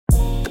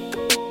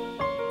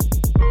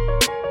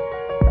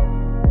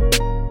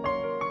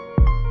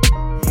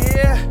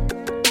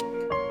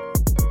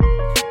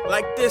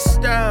this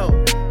style.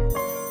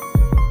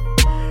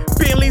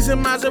 Bentleys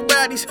and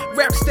Maseratis,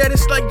 rap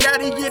status like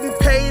Gotti, getting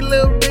paid,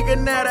 little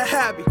nigga, not a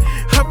hobby.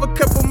 Hop a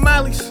couple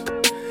mollies,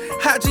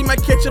 Haji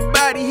might catch a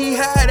body, he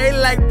high, they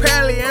like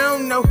Pally, I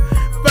don't know.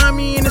 Find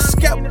me in the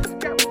scout.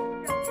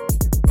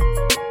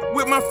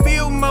 With my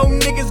field mode,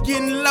 niggas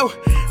getting low.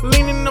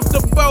 Leaning off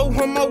the bow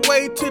on my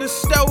way to the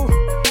stove.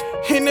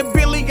 In the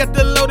Billy, got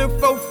the loaded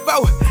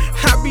 4-4.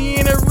 I be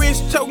in a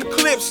wrist, toting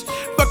clips.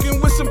 Fucking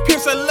with some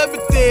pimps, I love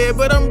it there,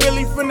 but I'm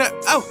really from the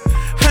O.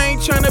 I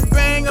ain't tryna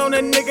bang on a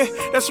nigga,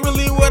 that's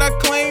really what I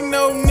claim,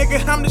 no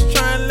nigga. I'm just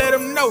tryna let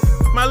him know.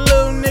 My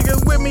little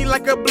nigga with me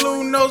like a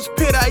blue nose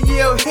pit, I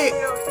yell hit.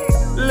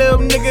 Little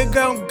nigga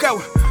gon' go.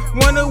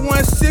 1 to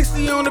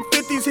 160 on the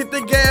 50s, hit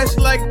the gas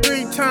like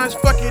 3 times.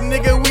 Fuck it,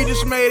 nigga, we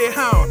just made it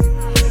home.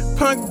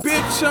 Punk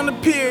bitch on the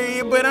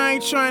period, but I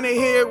ain't tryna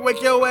hear it.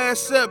 Wake your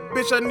ass up,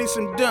 bitch, I need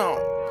some dome.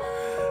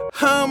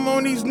 I'm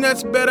on these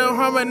nuts, better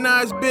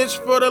harmonize, bitch,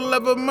 for the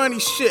love of money,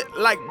 shit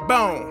like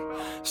bone.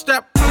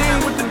 Stop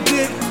playing with the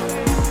dick,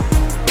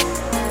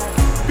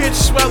 bitch,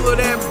 swallow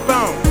that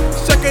bone.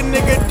 Suck a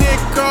nigga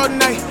dick all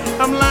night,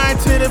 I'm lying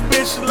to the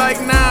bitch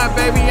like, nah,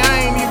 baby,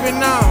 I ain't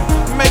even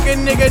on. Make a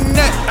nigga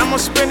nut, I'ma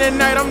spend the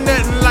night, I'm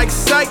nuttin' like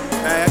sight.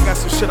 Hey, I got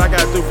some shit I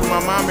gotta do for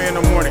my mama in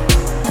the morning.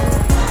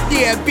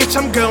 Yeah, bitch,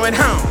 I'm going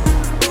home.